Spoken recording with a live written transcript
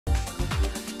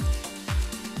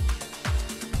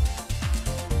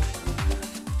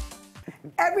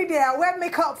Every day I wear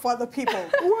makeup for the people.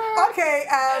 Okay,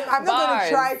 I'm not going to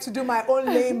try to do my own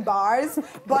lame bars,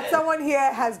 but someone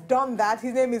here has done that.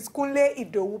 His name is Kunle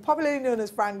Idowu, popularly known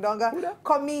as Frank Donga,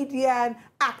 comedian,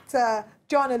 actor,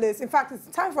 journalist. In fact, it's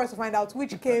time for us to find out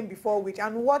which came before which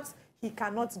and what he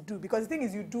cannot do, because the thing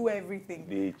is you do everything.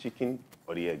 The chicken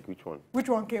or the egg, which one? Which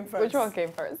one came first? Which one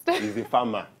came first? He's the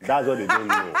farmer. That's what they don't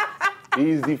know.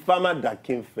 He's the farmer that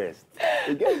came first.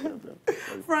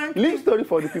 Frank. Leave story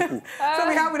for the people. So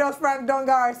we have with us Frank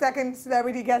Donga, our second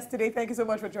celebrity guest today. Thank you so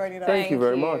much for joining us. Thank you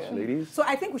very much, ladies. So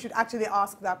I think we should actually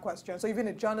ask that question. So you've been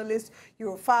a journalist,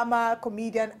 you're a farmer,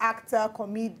 comedian, actor,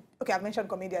 okay, I mentioned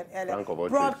comedian earlier.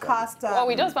 Broadcaster. Well,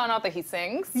 we just found out that he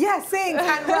sings. Yeah, sings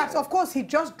and raps. Of course, he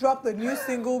just dropped the new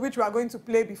single, which we are going to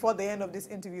play before the end of this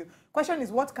interview. Question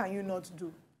is, what can you not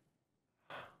do?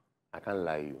 I can't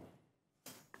lie you.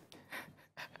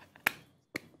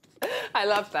 I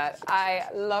love that. I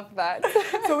love that.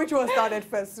 So which one started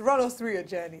first? Run us through your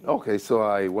journey. Okay, so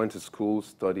I went to school,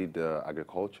 studied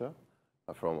agriculture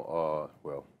from,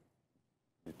 well,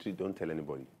 don't tell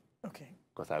anybody. Okay.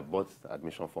 Because I bought the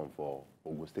admission form for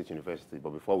Ogun State University,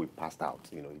 but before we passed out,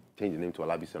 you know, it changed the name to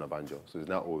Olabisi Onabanjo, so it's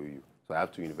now OUU. So I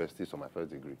have 2 universities for my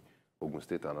first degree, Ogun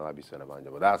State and Olabisi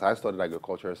Onabanjo. But I studied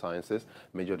agricultural sciences,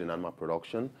 majored in animal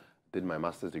production, did my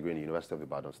master's degree in the University of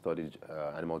Ibadan, studied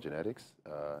animal genetics.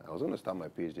 I was going to start my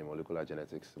PhD in molecular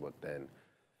genetics, but then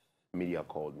media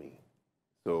called me.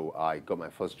 So I got my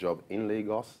first job in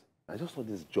Lagos. I just saw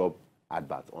this job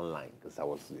advert online because I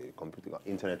was a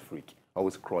internet freak,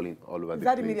 always crawling all over the place. Is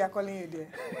that the media calling you there?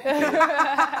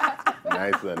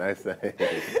 Nice one, nice one.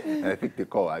 I picked the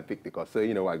call. So,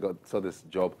 you know, I saw this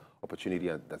job opportunity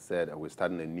that said we're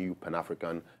starting a new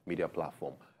Pan-African media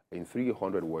platform. In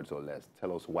 300 words or less,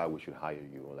 tell us why we should hire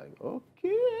you. I'm like,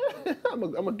 okay, I'm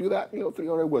gonna do that. You know,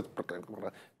 300 words.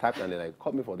 Typed and they like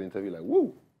called me for the interview. Like,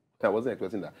 woo! I wasn't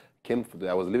expecting that.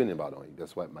 I was living in Ibadan.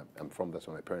 That's why I'm from. That's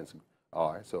where my parents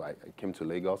are. So I came to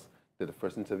Lagos, did the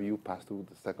first interview, passed through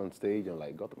the second stage, and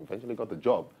like eventually got the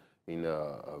job in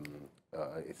a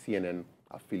CNN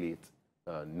affiliate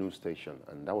news station.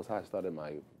 And that was how I started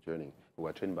my journey. We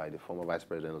were trained by the former vice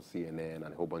president of CNN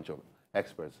and a whole bunch of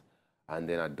experts. And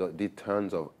then I did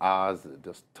tons of hours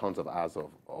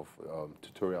of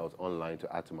tutorials online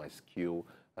to add to my skill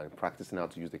and practicing how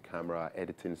to use the camera,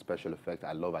 editing, special effects.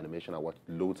 I love animation. I watch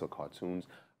loads of cartoons.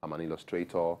 I'm an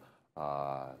illustrator.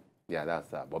 Yeah, that's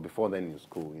that. But before then in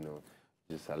school, you know,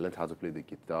 I learned how to play the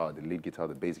guitar, the lead guitar,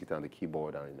 the bass guitar, and the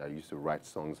keyboard. And I used to write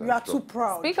songs. You are too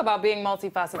proud. Speak about being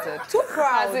multifaceted. Too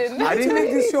proud. I didn't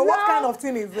make this show. What kind of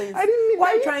thing is this? I didn't mean. Why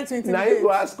are you trying to intimidate? Now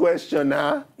you ask question,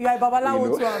 huh? You are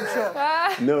Babalawo too,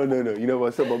 I'm sure. No. You know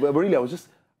what? But really, I was just.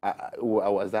 I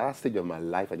was at that stage of my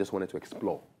life. I just wanted to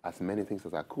explore as many things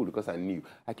as I could because I knew.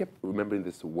 I kept remembering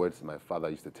these words my father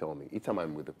used to tell me. Each time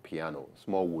I'm with the piano,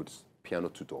 small woods, piano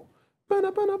tutor,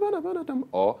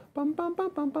 or bam bam bam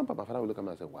bam bam. My father would look at me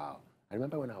and say, "Wow." I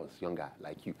remember when I was younger,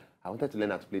 like you, I wanted to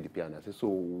learn how to play the piano. I said, "So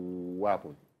what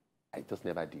happened?" I just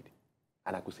never did,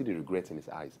 and I could see the regret in his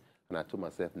eyes. And I told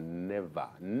myself, "Never,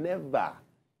 never.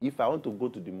 If I want to go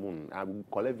to the moon, I will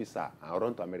collect visa. I'll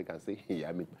run to America and say, hey,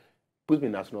 I mean." Put me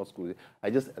in national school.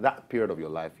 That period of your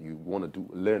life, you want to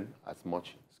learn as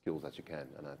much skills as you can,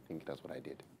 and I think that's what I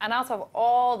did. And out of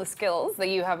all the skills that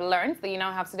you have learned, that you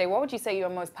now have today, what would you say you're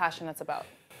most passionate about?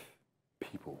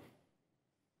 People.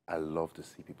 I love to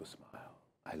see people smile.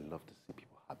 I love to see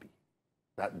people happy.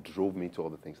 That drove me to all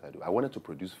the things I do. I wanted to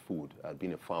produce food.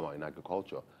 Being a farmer in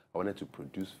agriculture, I wanted to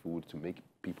produce food to make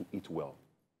people eat well.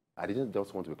 I didn't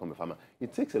just want to become a farmer.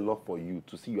 It takes a lot for you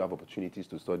to see you have opportunities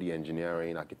to study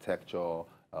engineering, architecture,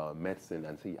 medicine,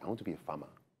 and say, I want to be a farmer.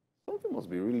 Something must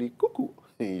be really cuckoo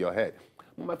in your head.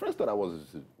 My friends thought I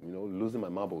was, you know, losing my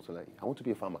marbles. So like, I want to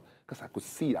be a farmer because I could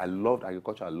see. I loved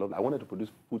agriculture. I wanted to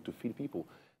produce food to feed people.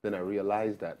 Then I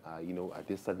realized that, you know, I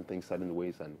did certain things, certain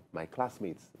ways, and my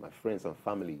classmates, my friends and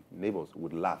family, neighbors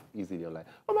would laugh easily. I'm like,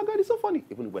 oh my God, it's so funny.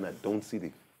 Even when I don't see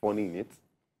the funny in it,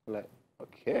 I'm like,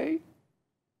 okay.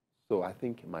 So I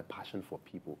think my passion for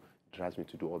people drives me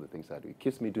to do all the things I do. It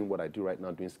keeps me doing what I do right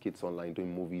now, doing skits online,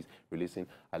 doing movies, releasing.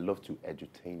 I love to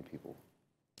edutain people.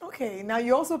 Okay, now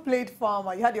you also played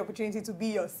farmer. You had the opportunity to be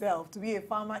yourself, to be a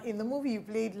farmer. In the movie you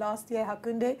played last year,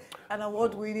 Hakunde, an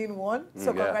award-winning one. So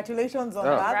congratulations on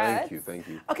that. Thank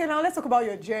you. Okay, now let's talk about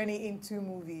your journey into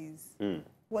movies.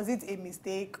 Was it a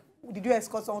mistake? Did you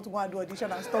escort someone to go and do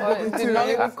audition and stumble into it? Did not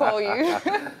even call you.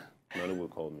 None will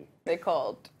call me. They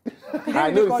called.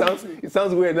 I know it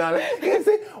sounds weird now. You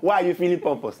say, why are you feeling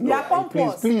pompous? No, yeah,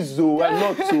 pompous. Please, Zoe, I'm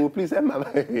not so. Please,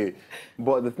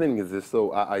 but the thing is this.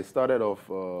 So I started off.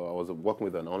 I was working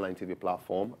with an online TV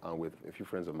platform and with a few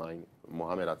friends of mine,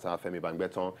 Mohammed Atta, Femi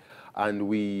Bangbeton, and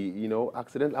we,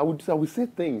 accidentally, I would say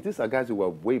things. These are guys who were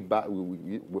way back.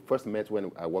 We first met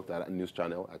when I worked at a news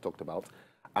channel I talked about.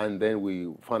 And then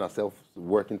we found ourselves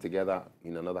working together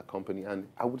in another company, and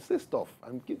I would say stuff,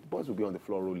 and the boys would be on the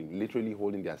floor rolling, literally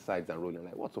holding their sides and rolling,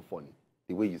 like, what's so funny?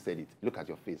 The way you said it, look at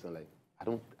your face, and like, I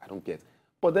don't get.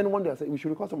 But then one day I said, we should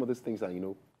record some of these things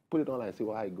and, put it online and see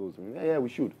how it goes. Yeah, we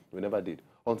should. We never did.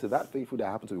 Until that fateful day,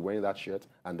 I happened to be wearing that shirt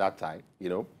and that tie,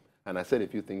 and I said a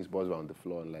few things, boys were on the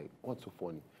floor, and like, what's so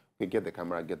funny? We get the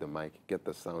camera, get the mic, get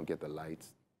the sound, get the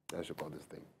lights, I should call this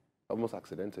thing. Almost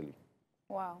accidentally.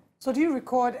 Wow. So do you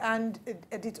record and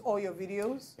edit all your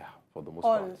videos? Yeah, for the most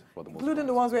part. Including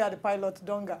the ones where you had the pilot,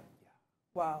 Donga? Yeah.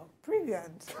 Wow,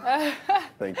 brilliant.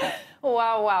 Thank you.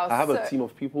 Wow. I have a team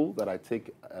of people that I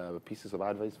take pieces of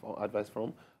advice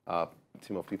from, a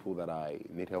team of people that I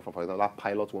need help from. For example, that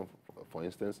pilot one, for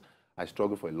instance, I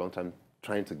struggled for a long time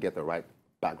trying to get the right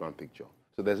background picture.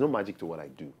 So there's no magic to what I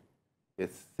do.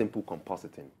 It's simple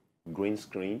compositing, green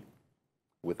screen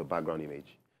with a background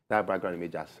image. That background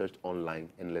image I searched online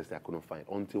endlessly, I couldn't find.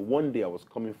 Until one day I was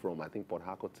coming from, I think, Port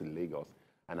Harcourt to Lagos,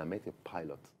 and I met a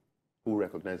pilot who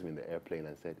recognized me in the airplane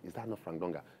and said, is that not Frank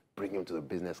Donga? Bring him to the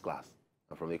business class.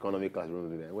 And from the economy class,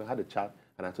 we had a chat,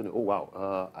 and I told him, oh,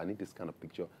 wow, I need this kind of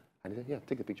picture. And he said, yeah,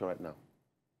 take a picture right now.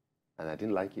 And I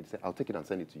didn't like it. He said, I'll take it and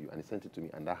send it to you. And he sent it to me,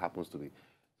 and that happens to be.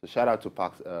 So shout out to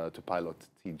pilot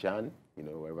Tijan,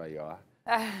 wherever you are.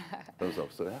 Thumbs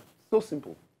up. So, yeah, so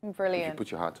simple. Brilliant. If you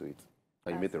put your heart to it.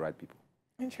 And you meet the right people.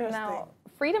 Interesting. Now,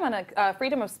 freedom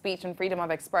of speech and freedom of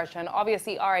expression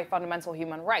obviously are a fundamental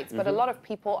human rights, but a lot of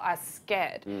people are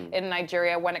scared in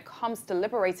Nigeria when it comes to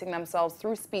liberating themselves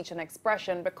through speech and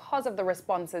expression because of the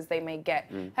responses they may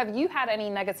get. Have you had any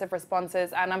negative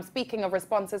responses, and I'm speaking of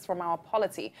responses from our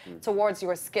polity, towards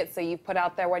your skits that you've put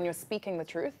out there when you're speaking the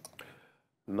truth?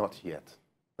 Not yet.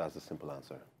 That's the simple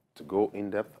answer. To go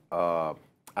in depth, I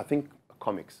think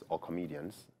comics or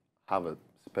comedians have a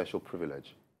special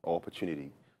privilege or opportunity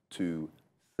to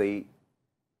say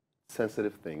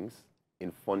sensitive things in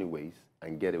funny ways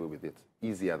and get away with it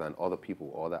easier than other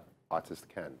people or other artists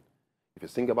can. If you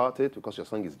think about it, because your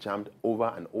song is jammed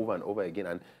over and over and over again,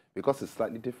 and because it's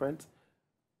slightly different,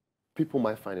 people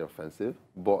might find it offensive.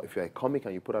 But if you're a comic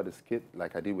and you put out a skit,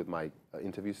 like I did with my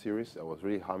interview series, I was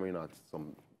really hammering out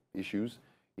some issues.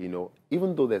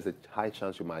 Even though there's a high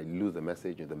chance you might lose the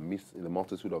message in the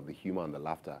multitude of the humor and the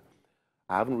laughter,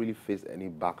 I haven't really faced any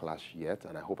backlash yet,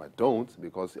 and I hope I don't,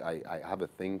 because I have a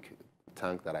think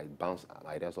tank that I bounce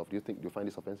ideas off. Do you find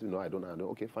this offensive? No, I don't. I know.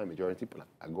 Okay, fine, majority,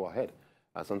 I go ahead.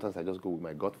 And sometimes I just go with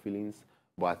my gut feelings.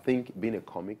 But I think being a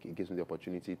comic, it gives me the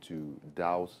opportunity to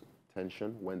douse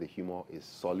tension when the humor is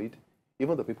solid.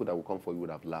 Even the people that will come for you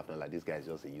would have laughed and like, this guy is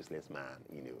just a useless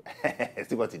man,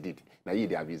 See what he did. Now you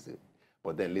abuse it.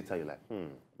 But then later you're like,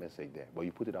 message there. But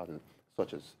you put it out in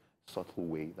such a subtle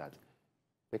way that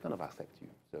they kind of accept you.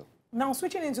 So now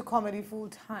switching into comedy full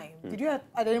time, did you at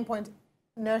any point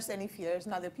nurse any fears?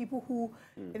 Now there are people who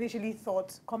initially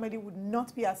thought comedy would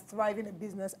not be as thriving a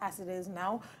business as it is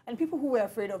now, and people who were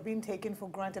afraid of being taken for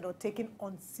granted or taken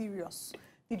on serious.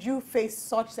 Did you face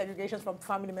such segregations from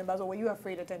family members, or were you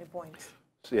afraid at any point?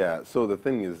 So the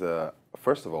thing is,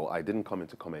 first of all, I didn't come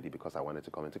into comedy because I wanted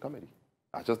to come into comedy.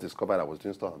 I just discovered I was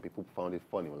doing stuff and people found it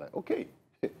funny. We're like, okay,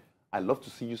 I love to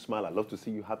see you smile. I love to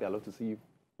see you happy. I love to see you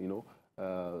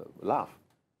laugh.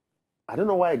 I don't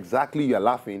know why exactly you're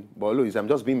laughing, but look, I'm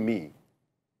just being me.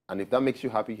 And if that makes you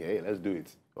happy, hey, let's do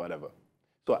it, whatever.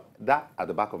 So that, at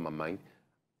the back of my mind,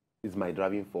 is my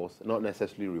driving force, not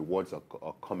necessarily rewards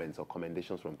or comments or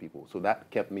commendations from people. So that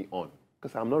kept me on,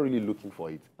 because I'm not really looking for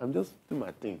it. I'm just doing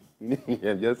my thing.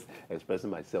 I'm just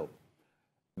expressing myself.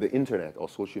 The internet or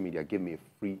social media gave me a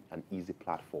free and easy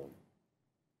platform,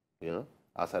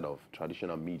 outside of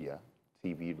traditional media,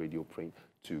 TV, radio, print,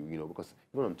 to, because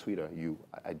even on Twitter,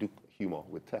 I do humor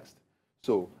with text.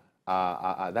 So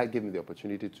that gave me the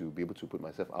opportunity to be able to put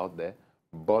myself out there.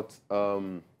 But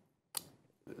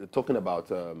talking about,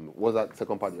 what was that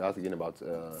second part you asked again about?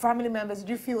 Family members, did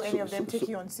you feel any of them take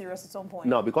you on serious at some point?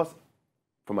 No, because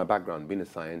from my background, being a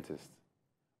scientist,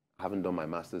 having done my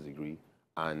master's degree,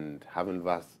 and having a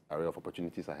vast array of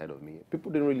opportunities ahead of me,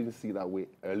 people didn't really see that way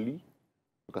early,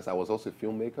 because I was also a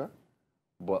filmmaker.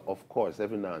 But of course,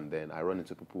 every now and then, I run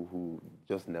into people who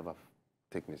just never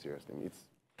take me seriously.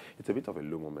 It's a bit of a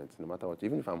low moment, no matter what.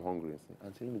 Even if I'm hungry,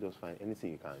 and say, let me just find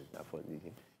anything you can.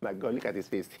 My God, look at his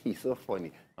face. He's so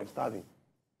funny. I'm starving.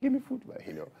 Give me food. But,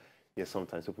 you know, yes,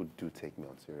 sometimes people do take me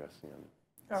on seriously.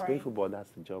 And playing football,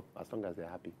 that's the job, as long as they're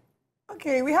happy.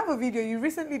 Okay, we have a video. You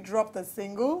recently dropped a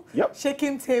single, yep.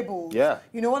 Shaking Tables. Yeah.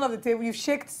 You know, one of the tables, you've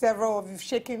shaken several, you've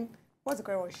shaken, what's the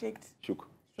correct word, shaked?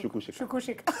 Shuku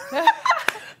shake.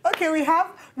 Okay,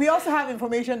 we also have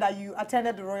information that you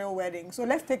attended the royal wedding. So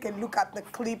let's take a look at the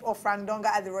clip of Frank Donga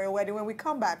at the royal wedding. When we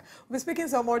come back, we'll be speaking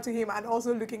some more to him and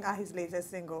also looking at his latest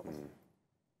single.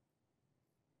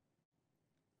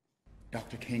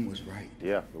 Dr. King was right.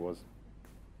 Yeah, it was.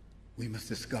 We must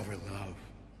discover love.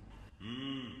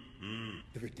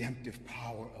 The redemptive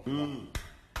power of love.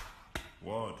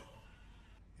 What?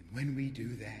 And when we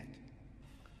do that,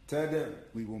 Tell them.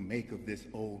 we will make of this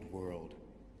old world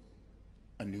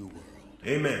a new world.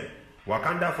 Amen.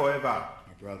 Wakanda forever.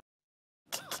 My brother.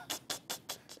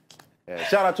 Yeah,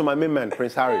 shout out to my main man,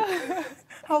 Prince Harry.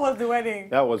 How was the wedding?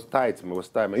 That was tight. It was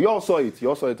tight, man. You all saw it. You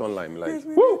all saw it online. Like,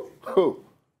 woo!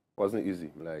 Wasn't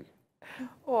easy. Like,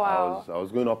 wow. I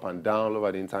was going up and down all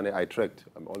over the internet. I trekked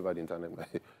all over the internet.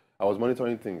 I was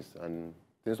monitoring things, and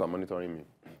things were monitoring me.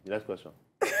 The next question.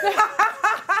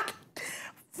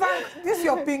 Frank, this is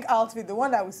your pink outfit, the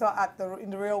one that we saw at in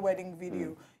the royal wedding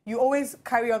video. You always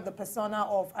carry on the persona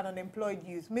of an unemployed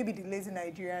youth, maybe the lazy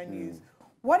Nigerian youth.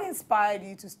 What inspired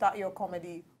you to start your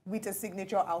comedy with a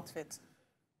signature outfit?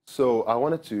 So I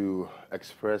wanted to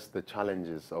express the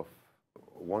challenges of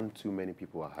one too many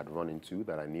people I had run into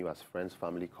that I knew as friends,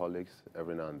 family, colleagues,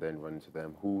 every now and then run into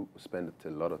them who spend a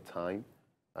lot of time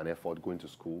and effort going to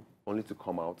school, only to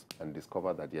come out and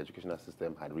discover that the educational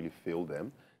system had really failed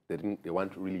them. They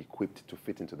weren't really equipped to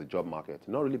fit into the job market,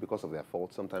 not really because of their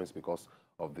fault, sometimes because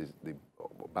of the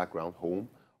background, home,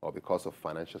 or because of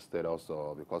financial status,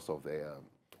 or because of their,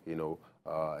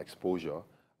 exposure,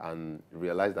 and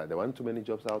realized that there weren't too many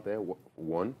jobs out there,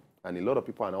 one, and a lot of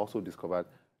people, and also discovered,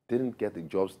 didn't get the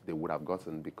jobs they would have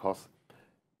gotten because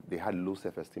they had low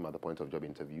self-esteem at the point of job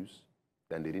interviews,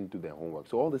 then they didn't do their homework.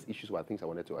 So all these issues were things I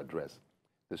wanted to address.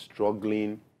 The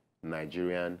struggling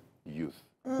Nigerian youth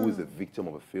who is a victim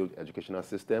of a failed educational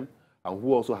system and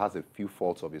who also has a few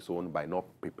faults of his own by not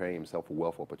preparing himself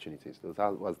well for opportunities. Those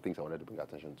were things I wanted to bring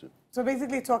attention to. So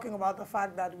basically talking about the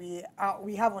fact that we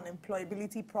have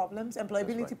employability problems and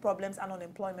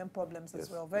unemployment problems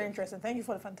as well. Very interesting. Thank you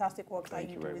for the fantastic work that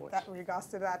you do with that, regards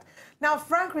to that. Now,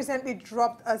 Frank recently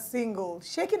dropped a single,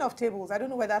 Shaking of Tables. I don't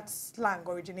know where that slang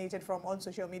originated from on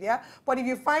social media, but if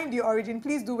you find the origin,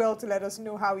 please do well to let us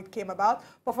know how it came about.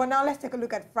 But for now, let's take a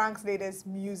look at Frank's latest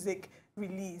music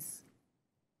release.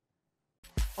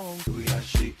 We are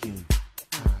shaking.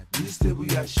 This day we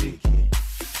are shaking.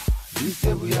 This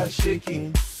day we are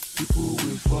shaking. People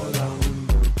will fall down.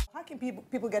 How can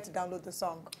people get to download the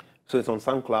song? So it's on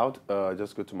SoundCloud.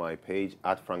 Just go to my page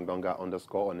 @FrankDonga_ on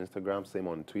Instagram. Same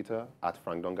on Twitter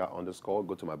 @FrankDonga_.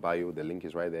 Go to my bio. The link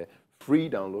is right there.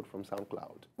 Free download from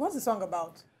SoundCloud. What's the song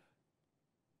about?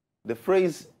 The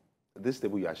phrase, this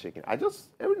table you are shaking.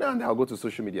 Every now and then I'll go to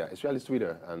social media, especially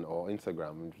Twitter or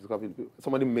Instagram.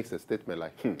 Somebody makes a statement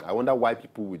like, I wonder why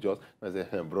people would just say,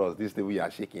 bros, this table you are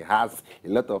shaking has a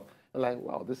lot of, I'm like,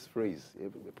 wow, this phrase,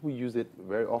 people use it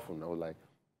very often. I was like,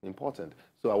 important.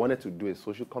 So I wanted to do a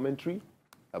social commentary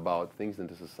about things in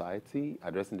the society,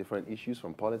 addressing different issues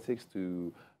from politics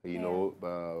to,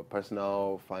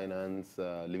 personal finance,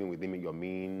 living within your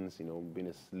means, being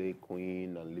a slave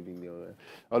queen and living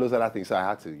all those other things. So I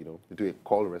had to, do a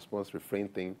call, response, refrain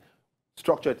thing,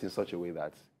 structure it in such a way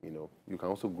that, you can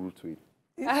also groove to it.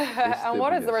 And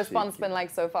what has the response been like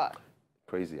so far?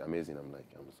 Crazy, amazing. I'm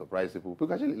surprised people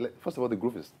actually, first of all, the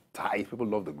groove is tight. People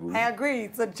love the groove. I agree.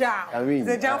 It's a jam. I mean,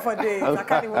 it's a jam for days. I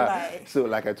can't even lie. So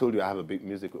like I told you, I have a big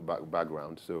music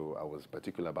background, so I was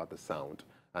particular about the sound.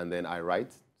 And then I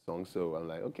write songs, so I'm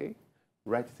like, okay,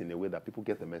 write it in a way that people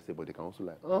get the message, but they can also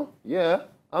like, oh, yeah,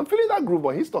 I'm feeling that groove,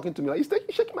 but he's talking to me like,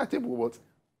 he's shaking my table, what?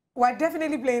 We're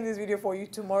definitely playing this video for you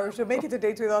tomorrow. So make it a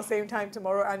date with us same time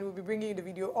tomorrow, and we'll be bringing you the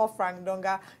video of Frank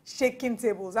Donga shaking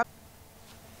tables.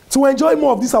 To enjoy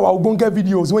more of these our Ogbonge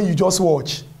videos when you just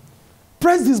watch,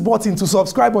 press this button to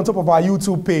subscribe on top of our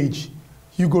YouTube page.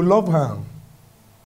 You go love her.